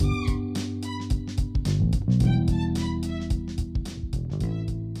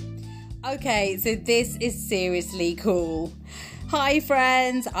Okay, so this is seriously cool. Hi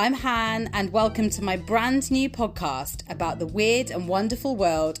friends, I'm Han and welcome to my brand new podcast about the weird and wonderful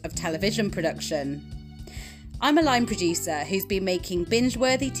world of television production. I'm a line producer who's been making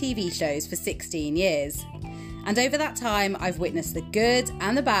binge-worthy TV shows for 16 years. And over that time, I've witnessed the good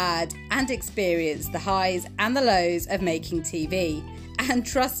and the bad and experienced the highs and the lows of making TV. And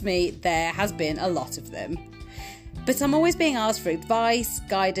trust me, there has been a lot of them. But I'm always being asked for advice,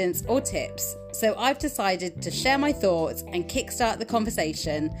 guidance or tips, so I've decided to share my thoughts and kickstart the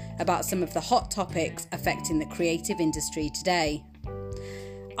conversation about some of the hot topics affecting the creative industry today.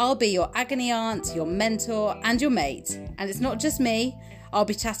 I'll be your agony aunt, your mentor and your mate, and it's not just me, I'll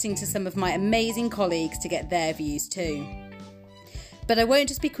be chatting to some of my amazing colleagues to get their views too. But I won't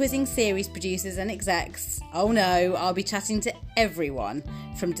just be quizzing series producers and execs. Oh no, I'll be chatting to everyone,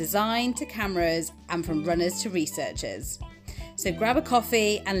 from design to cameras and from runners to researchers. So grab a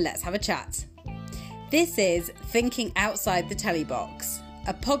coffee and let's have a chat. This is Thinking Outside the Telly Box,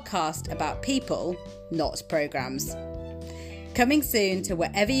 a podcast about people, not programmes. Coming soon to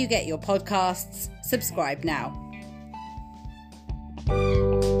wherever you get your podcasts. Subscribe now.